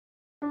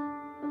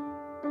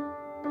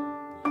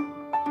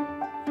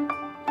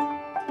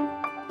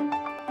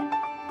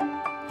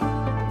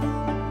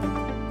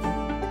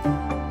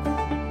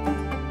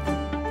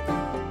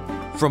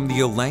From the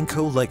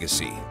Elanco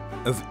legacy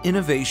of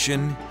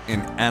innovation in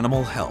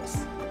animal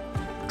health,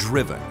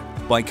 driven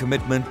by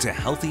commitment to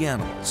healthy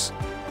animals,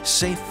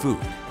 safe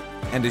food,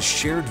 and a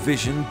shared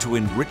vision to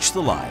enrich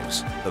the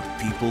lives of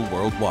people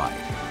worldwide,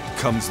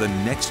 comes the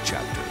next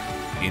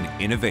chapter in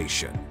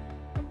innovation.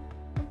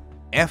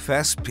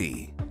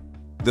 FSP,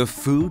 the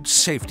Food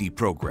Safety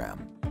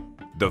Program,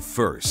 the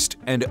first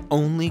and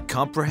only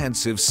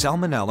comprehensive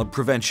salmonella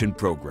prevention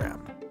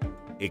program,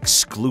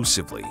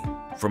 exclusively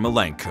from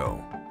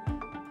Elanco.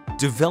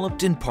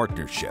 Developed in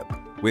partnership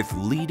with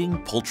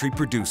leading poultry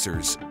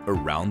producers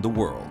around the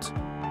world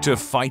to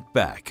fight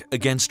back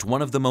against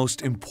one of the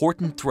most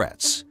important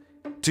threats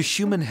to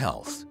human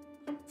health,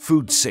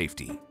 food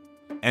safety,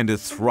 and a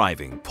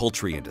thriving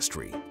poultry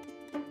industry,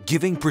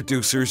 giving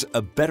producers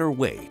a better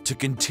way to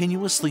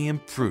continuously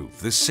improve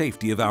the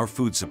safety of our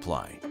food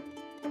supply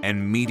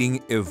and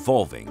meeting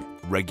evolving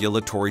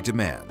regulatory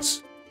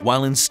demands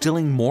while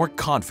instilling more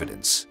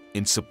confidence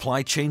in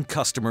supply chain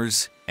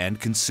customers and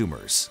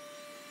consumers.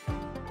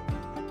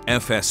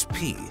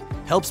 FSP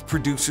helps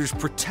producers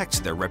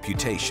protect their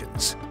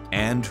reputations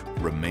and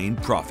remain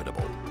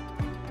profitable.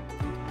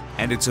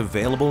 And it's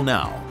available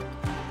now,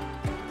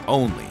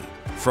 only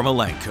from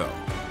Elanco,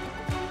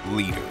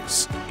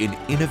 leaders in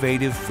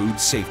innovative food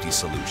safety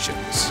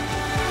solutions.